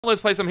Let's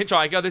play some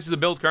Hitchhiker. This is the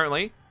build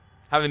currently.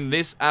 Having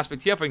this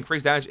aspect here for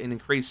increased damage and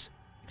increased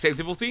escape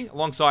difficulty,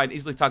 alongside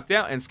easily tucked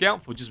out and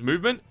scout for just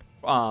movement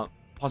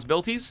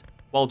possibilities,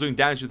 while doing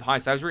damage with high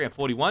savagery at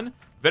 41.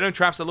 Venom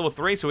traps at level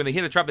 3, so when they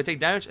hit a trap, they take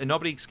damage, and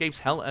nobody escapes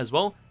hell as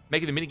well,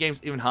 making the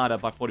minigames even harder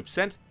by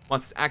 40%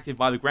 once it's active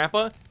by the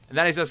grandpa. And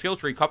that is our skill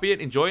tree. Copy it,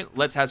 enjoy it,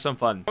 let's have some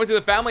fun. Going to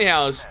the family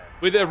house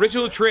with the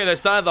original trio that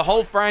started the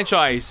whole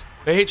franchise.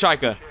 The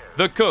Hitchhiker,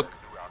 the Cook,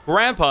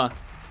 Grandpa,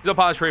 he's not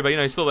part of the tree, but you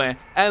know, he's still there,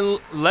 and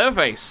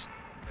Leatherface.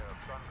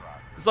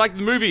 It's like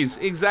the movies,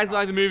 exactly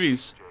like the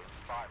movies.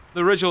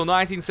 The original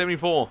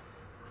 1974.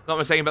 Not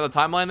mistaken about the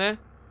timeline there.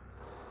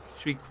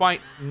 Should be quite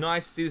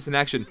nice to see this in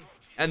action.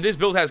 And this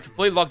build has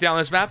completely locked down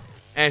this map,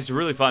 and it's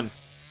really fun.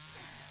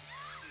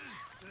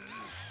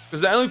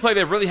 Because the only play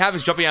they really have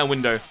is jumping out a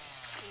window.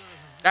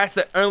 That's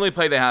the only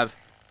play they have.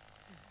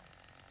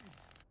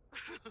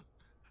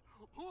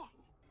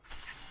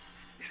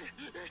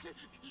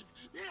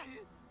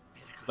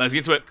 Let's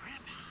get to it.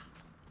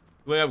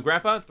 We have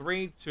Grandpa.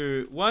 3,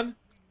 2, 1.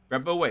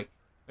 Grandpa awake.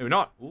 Maybe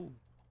not. Ooh.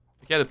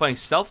 Okay, they're playing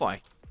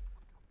stealth-like.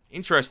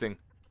 Interesting.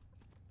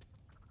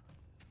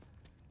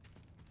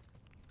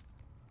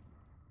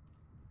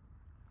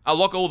 I'll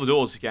lock all the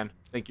doors if you can.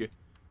 Thank you.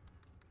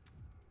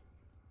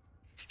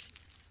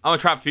 I'm gonna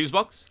trap fuse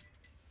box.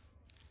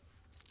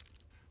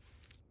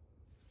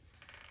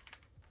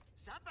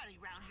 Somebody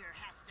around here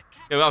has to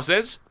catch. Go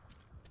upstairs.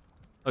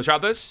 Let's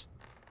trap this.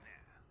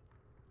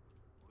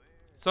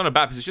 It's not in a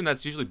bad position.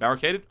 That's usually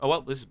barricaded. Oh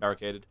well, this is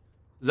barricaded.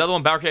 Is the other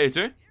one barricaded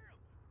too?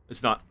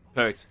 It's not.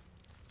 Perfect.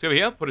 Let's go over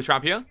here. Put a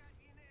trap here.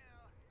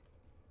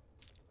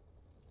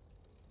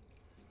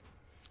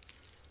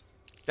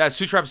 That's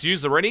 2 traps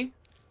used already.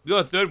 We got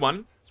a third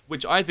one,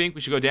 which I think we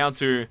should go down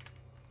to.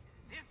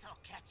 This'll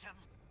catch him.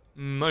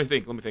 Let me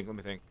think.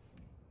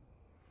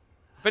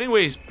 Depending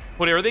where he's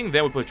put everything,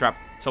 then we put a trap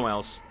somewhere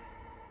else.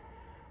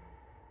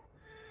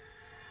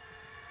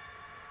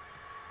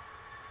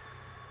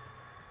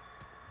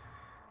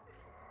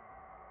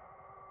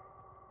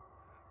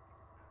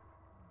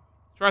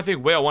 Trying to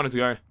think where I wanted to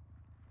go.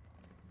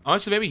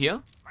 Honestly, maybe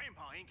here.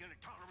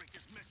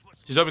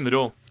 She's opening the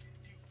door.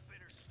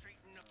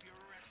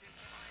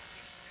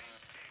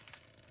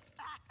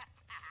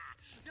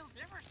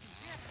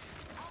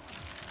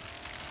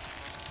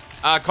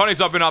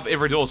 Connie's opening up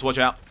every door, so watch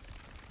out.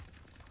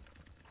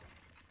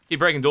 Keep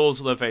breaking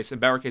doors, Leatherface, and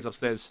barricades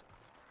upstairs.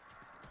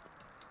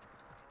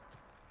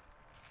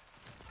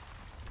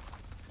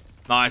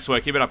 Nice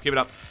work. Keep it up. Keep it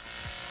up.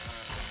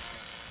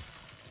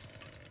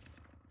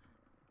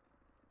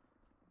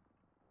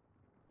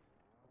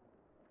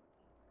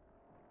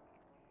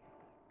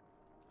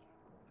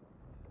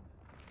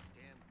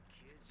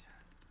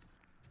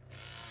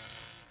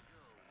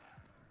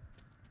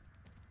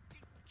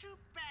 Too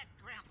bad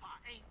Grandpa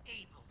ain't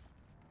able.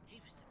 He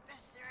was the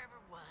best there ever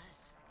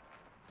was.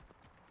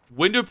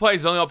 Window play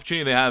is the only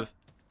opportunity they have.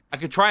 I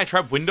could try and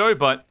trap window,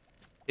 but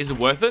is it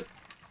worth it?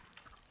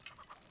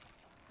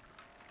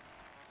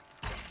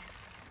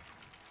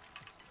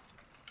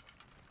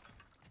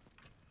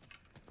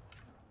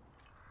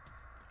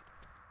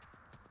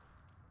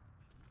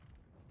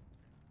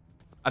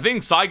 I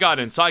think side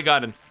garden.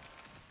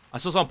 I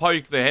saw someone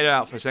poke their head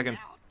out for a second.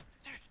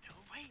 There's no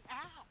way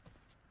out.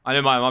 I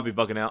know mine might be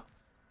bugging out.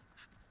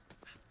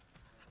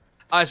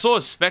 I saw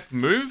a spec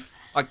move,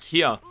 like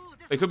here.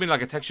 It could be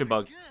like a texture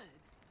bug.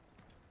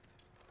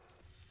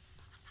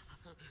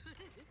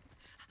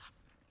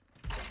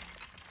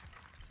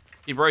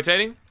 Keep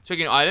rotating,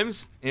 checking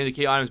items. Any of the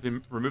key items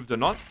been removed or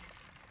not.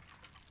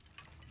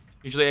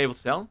 Usually able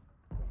to tell.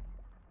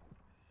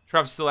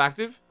 Trap's still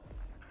active.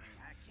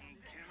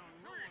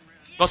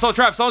 Oh, someone's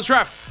trapped. Someone's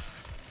trapped.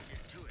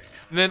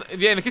 And then,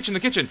 yeah, in the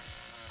kitchen.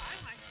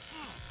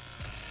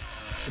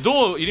 The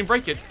door, you didn't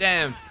break it.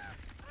 Damn.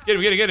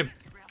 Get him.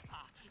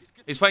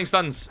 He's playing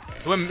stuns.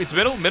 It's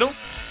middle.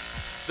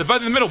 They're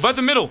both in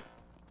the middle.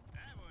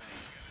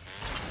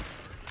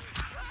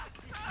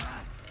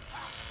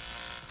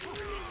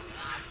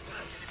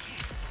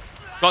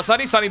 Got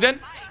Sunny then.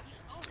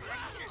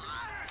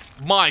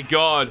 My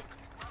god.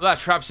 Look at that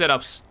trap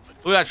setups.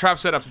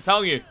 I'm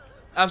telling you.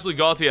 Absolutely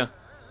god tier.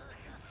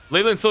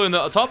 Leland's still in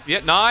the top.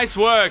 Yeah, nice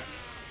work.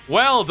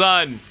 Well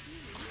done.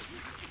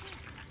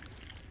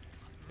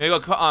 Yeah, you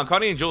got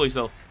Connie and Julie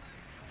still.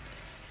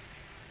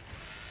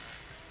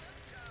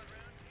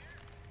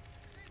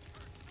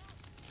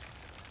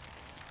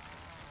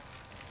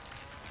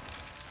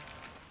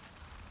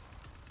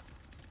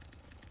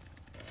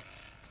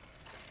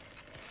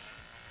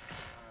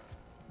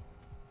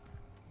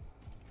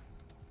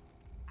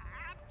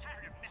 I'm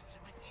tired of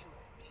messing with you.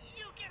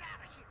 You get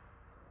out of here.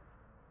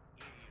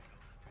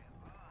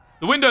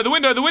 The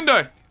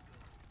window.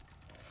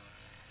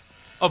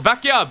 Oh,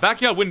 backyard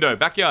window.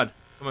 What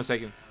am I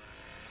saying?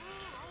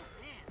 Oh,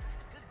 man, he's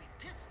gonna be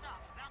pissed off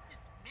about this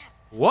mess.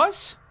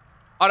 What?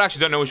 I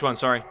actually don't know which one,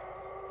 sorry.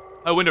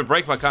 Oh, window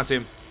break, but I can't see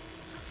him.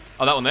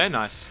 Oh, that one there?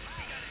 Nice.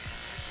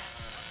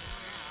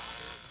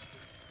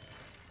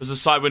 There's a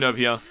side window over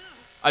here.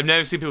 I've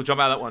never seen people jump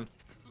out of that one.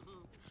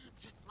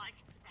 Just like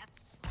that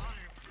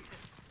slaughter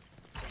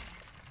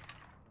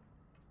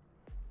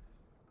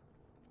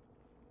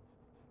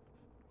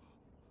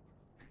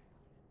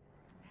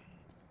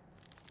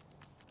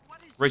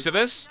Reset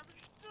this.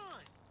 Understood.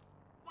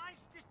 Why's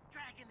this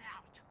dragging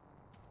out?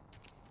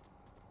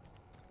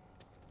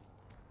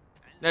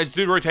 Now just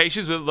do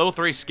rotations with level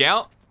 3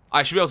 scout.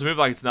 I should be able to move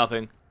like it's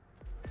nothing.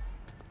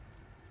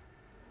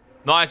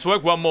 Nice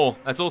work. One more.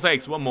 That's all it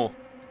takes. One more.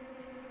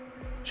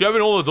 Should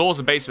open all the doors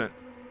in the basement.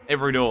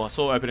 Every door. I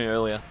saw it opening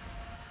earlier.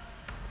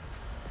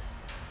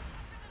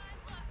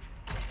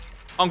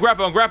 On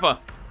grapper, on grapper.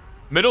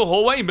 Middle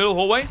hallway, middle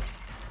hallway.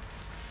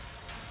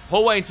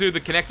 Hallway into the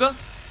connector.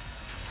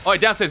 Oh, wait,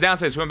 downstairs,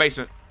 downstairs. We're in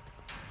basement.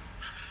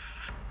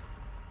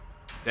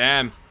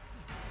 Damn.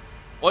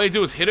 All you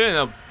do is hit it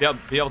and they'll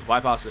be able to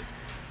bypass it.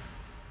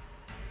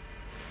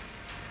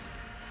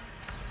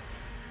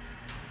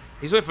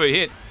 He's waiting for a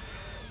hit.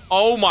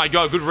 Oh my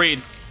god, good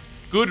read.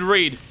 Good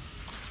read.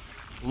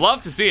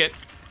 Love to see it.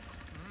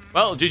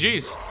 Well,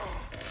 GG's.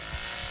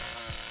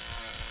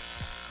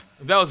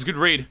 That was a good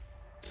read.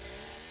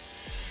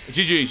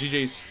 GG's,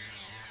 GG's.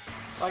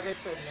 Like I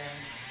said, man,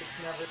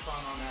 it's never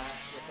fun on that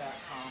with that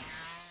comp.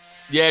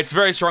 Yeah, it's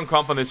very strong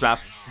comp on this map.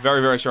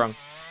 Very, very strong.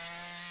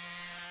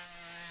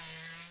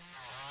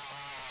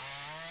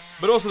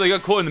 But also, they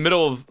got caught in the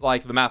middle of,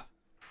 like, the map.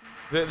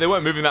 They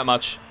weren't moving that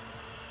much.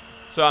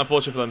 So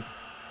unfortunate for them.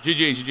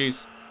 GG's,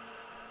 GG's.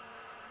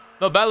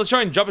 Not bad. Let's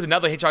try and jump into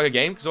another Hitchhiker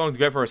game, because I wanted to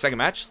go for a second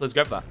match. Let's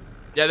go for that.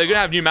 Yeah, they're going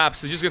to have new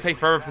maps. It's just going to take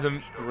forever for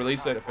them to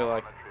release it, I feel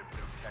like.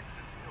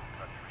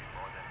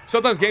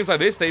 Sometimes games like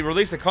this, they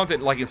release the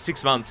content like in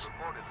 6 months.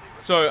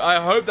 So I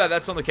hope that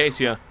that's not the case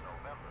here.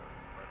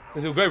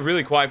 Because it'll go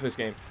really quiet for this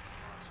game.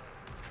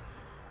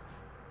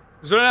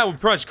 So right now we're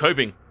pretty much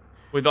coping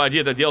with the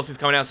idea that DLC is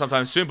coming out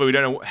sometime soon, but we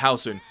don't know how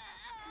soon.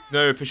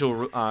 No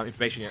official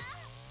information yet.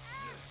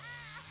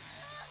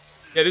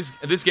 Yeah,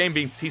 this game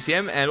being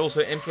TCM and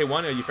also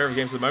MK1 are your favorite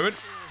games at the moment.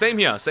 Same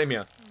here, same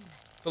here.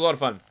 It's a lot of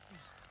fun.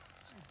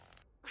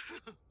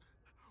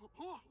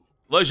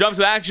 Let's jump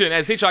to action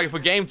as Hitchhiker for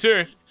game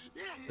 2.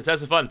 Let's have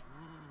some fun.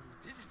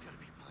 This is gonna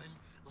be fun.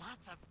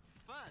 Lots of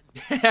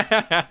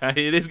fun.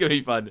 It is going to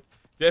be fun.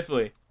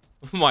 Definitely.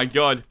 Oh my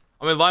god.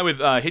 I'm in line with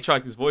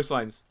Hitchhiker's voice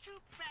lines.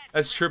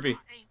 That's trippy. Ain't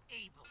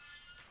able.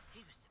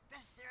 He was the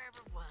best there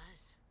ever was.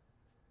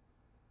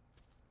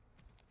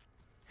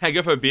 I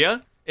go for a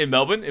beer in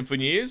Melbourne and for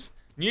New Year's.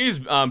 New Year's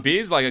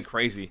beers like are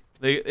crazy.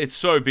 It's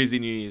so busy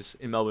New Year's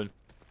in Melbourne.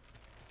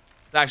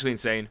 It's actually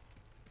insane.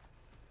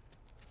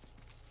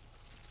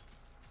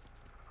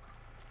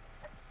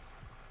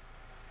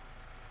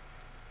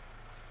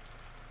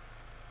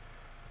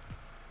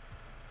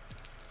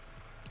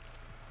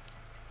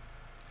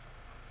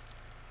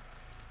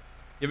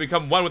 You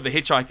become one with the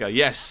Hitchhiker.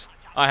 Yes,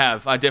 I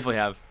have. I definitely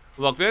have.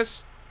 Lock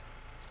this.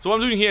 So what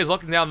I'm doing here is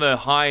locking down the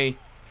high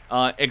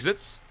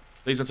exits.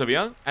 These ones over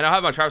here. And I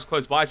have my traps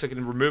close by so I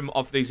can remove them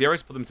off these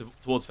areas, put them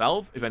towards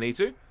valve if I need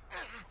to.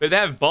 But if they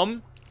have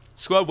bomb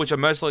squad, which I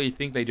most likely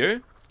think they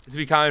do, this will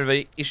be kind of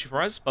an issue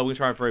for us, but we'll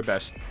try our very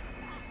best. You'll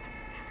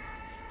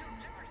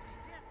never see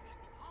this. It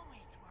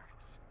always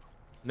works.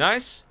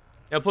 Nice.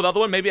 Now pull the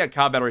other one, maybe at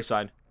car battery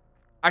side.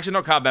 Actually,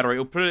 not car battery.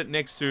 We'll put it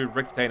next to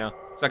Rick container,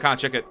 so I can't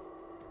check it.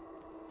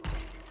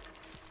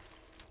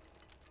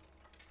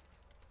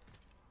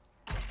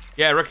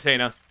 Yeah, Rick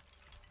container.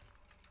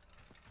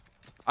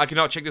 I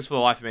cannot check this for the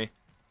life of me.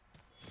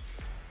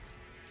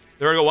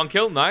 There we go, 1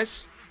 kill.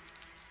 Nice.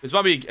 This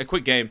might be a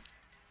quick game.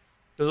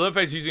 The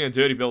Leatherface using a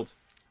dirty build.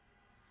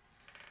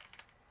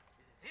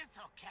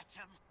 This'll catch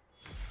him.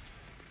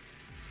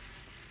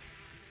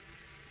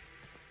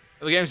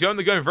 The game's going.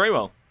 They're going very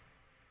well.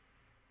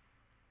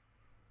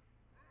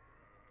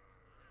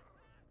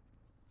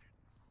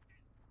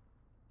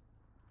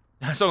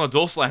 Someone got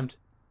door slammed.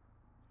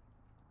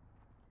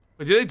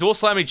 Wait, did they door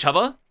slam each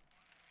other?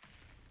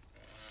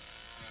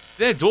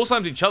 They door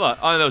slammed each other.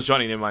 Oh, no, that was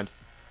Johnny. Never mind.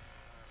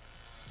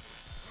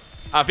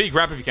 Feed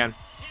grab if you can.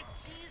 Can't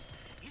cheese?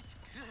 It's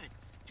good.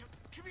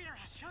 Come here,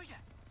 I'll show you.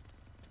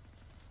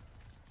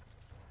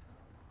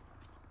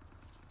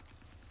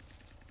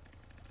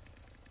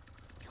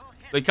 Go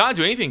ahead. They can't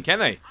do anything, can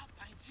they? I'll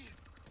find you.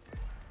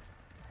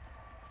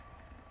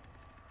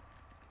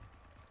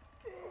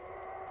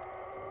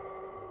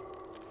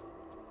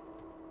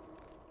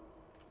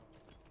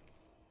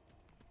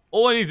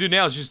 All I need to do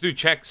now is just do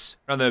checks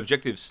around the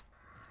objectives.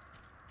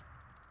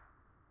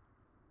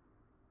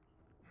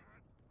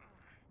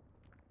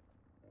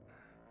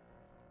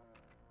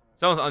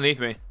 Someone's underneath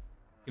me. You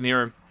can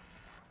hear him.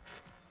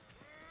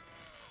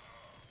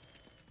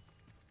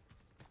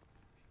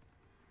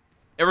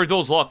 Every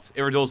door's locked.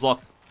 Every door's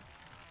locked.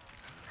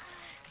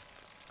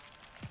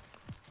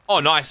 Oh,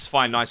 nice.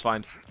 Fine, nice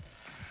find.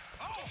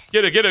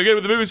 Get her, get her, get her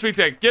with the movement speed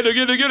tech. Get her,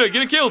 get her, get her.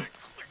 Get her killed.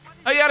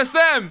 Oh, you out of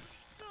stam.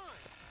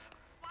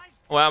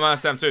 Oh, I'm out of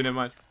stam too. Never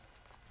mind.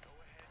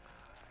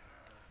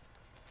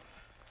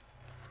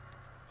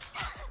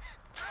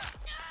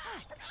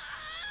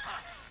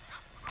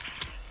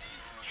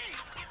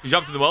 You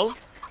jumped in the well?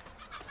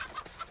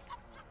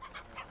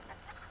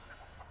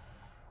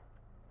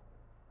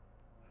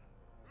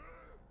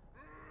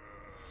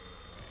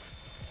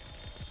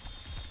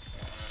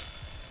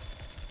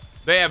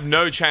 They have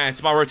no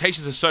chance. My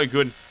rotations are so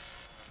good.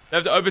 They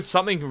have to open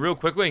something real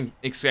quickly and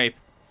escape.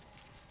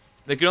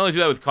 They can only do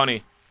that with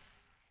Connie.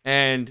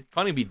 And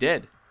Connie be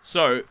dead.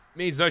 So,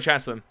 means no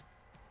chance of them.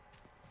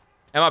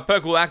 And my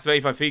perk will activate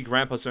if I feed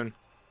Grandpa soon.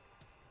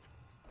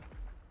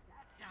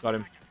 Got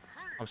him.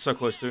 I'm so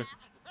close to.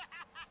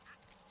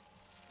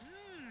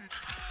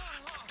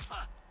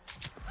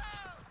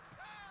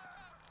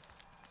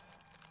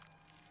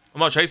 I'm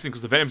not chasing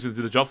because the Venom's going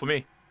to do the job for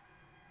me.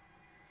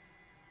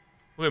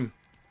 Look at him.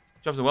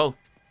 Jumps in well.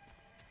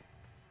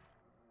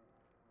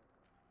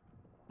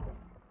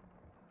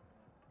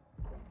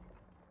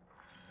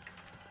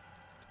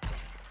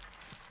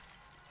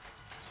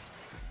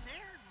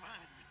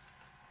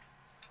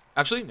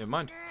 Actually, never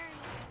mind.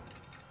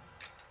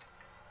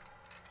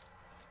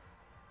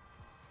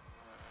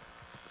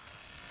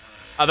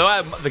 Oh, they're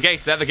at the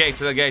gates. They're at the gates.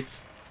 They're at the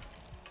gates.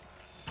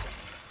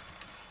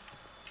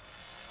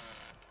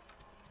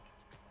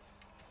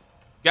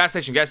 Gas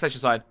station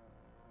side.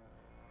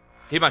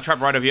 Hit my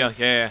trap right over here.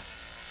 Yeah.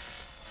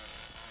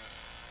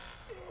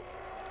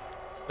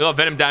 They got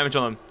venom damage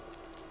on them.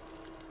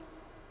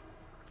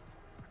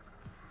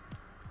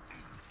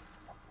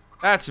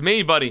 That's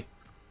me, buddy.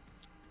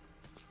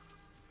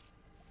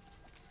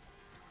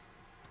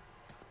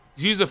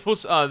 Use the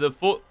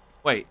foot.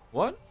 Wait,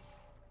 what?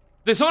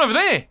 There's someone over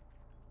there.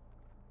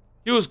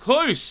 He was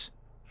close.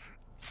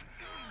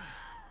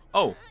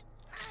 Oh.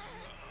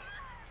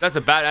 That's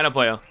a bad Ana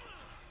player.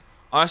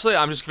 Honestly,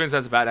 I'm just convinced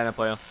that's a bad Ana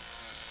player.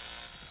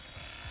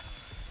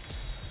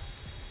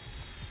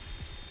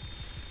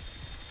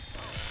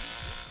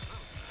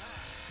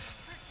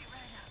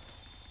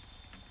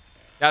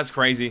 That's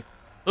crazy.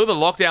 Look at the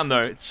lockdown,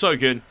 though. It's so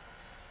good.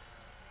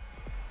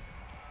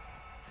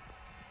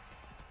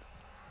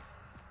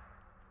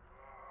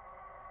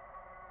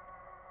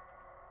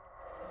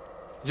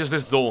 Just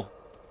this door.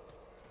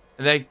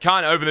 And they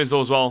can't open this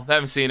door as well. They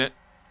haven't seen it.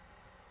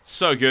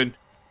 So good.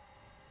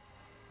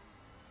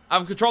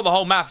 I've controlled the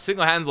whole map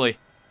single-handedly.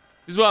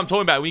 This is what I'm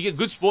talking about. When you get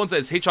good spawns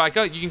as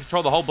Hitchhiker, you can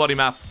control the whole bloody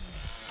map.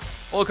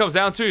 All it comes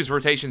down to is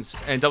rotations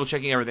and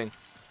double-checking everything.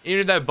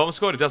 Even if they have bomb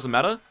squad, it doesn't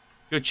matter.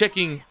 If you're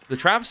checking the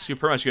traps, you're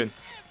pretty much good.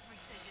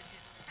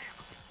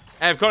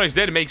 And if Connie's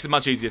dead, it makes it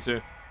much easier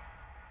too.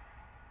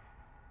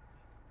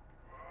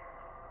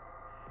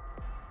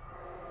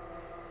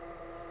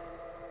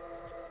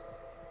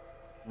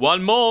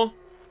 One more.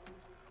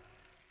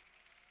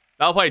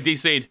 That'll play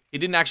DC'd. He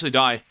didn't actually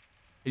die.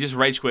 He just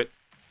rage quit.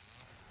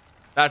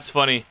 That's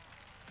funny.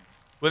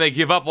 When they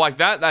give up like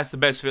that, that's the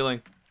best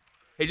feeling.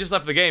 He just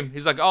left the game.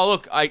 He's like, oh,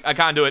 look, I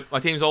can't do it. My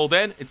team's all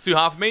dead. It's too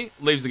hard for me.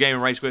 Leaves the game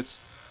and rage quits.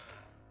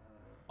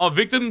 On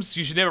victims,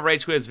 you should never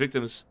rage quit as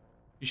victims.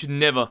 You should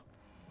never.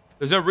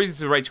 There's no reason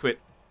to rage quit.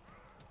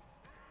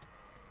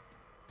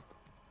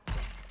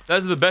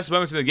 Those are the best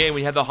moments in the game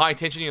when you have the high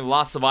tension in the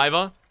last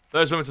survivor.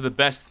 Those moments are the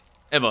best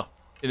ever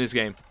in this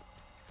game.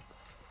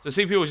 So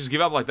seeing people just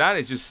give up like that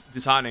is just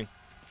disheartening.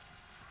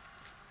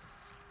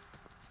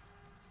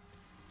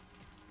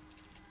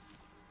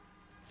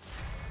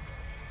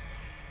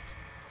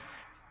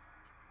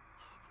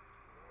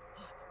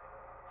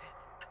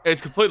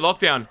 It's complete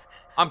lockdown.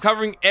 I'm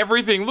covering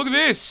everything. Look at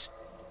this.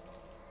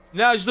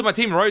 Now I just let my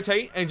team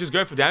rotate and just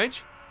go for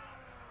damage.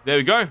 There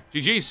we go.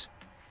 GG's.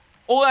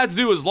 All I had to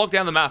do was lock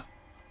down the map.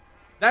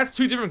 That's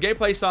two different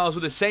gameplay styles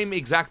with the same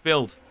exact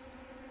build.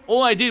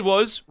 All I did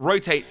was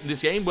rotate in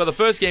this game, where the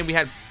first game we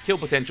had kill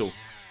potential.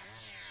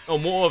 Or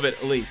more of it,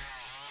 at least.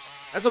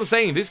 That's what I'm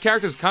saying. This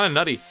character is kind of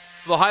nutty.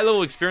 For the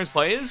high-level experienced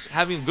players,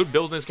 having a good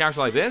build in this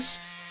character like this,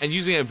 and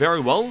using it very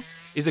well,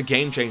 is a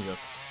game changer.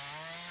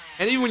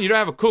 And even when you don't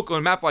have a cook on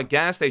a map like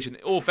Gas Station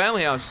or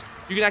Family House,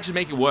 you can actually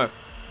make it work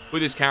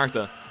with this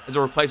character as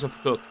a replacement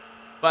for Cook.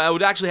 But I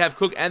would actually have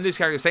Cook and this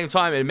character at the same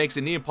time, and it makes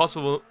it near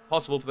impossible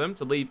for them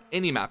to leave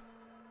any map.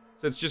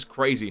 So it's just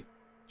crazy.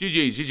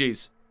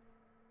 GG's.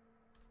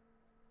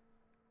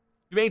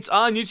 If your mates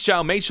are new to the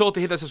channel, make sure to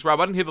hit that subscribe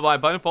button, hit the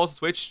like button, follow us on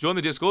Twitch, join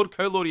the Discord,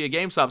 code Lordy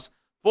game subs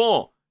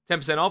for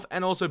 10% off,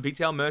 and also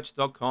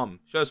BTLmerch.com.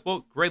 Show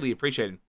support, greatly appreciated.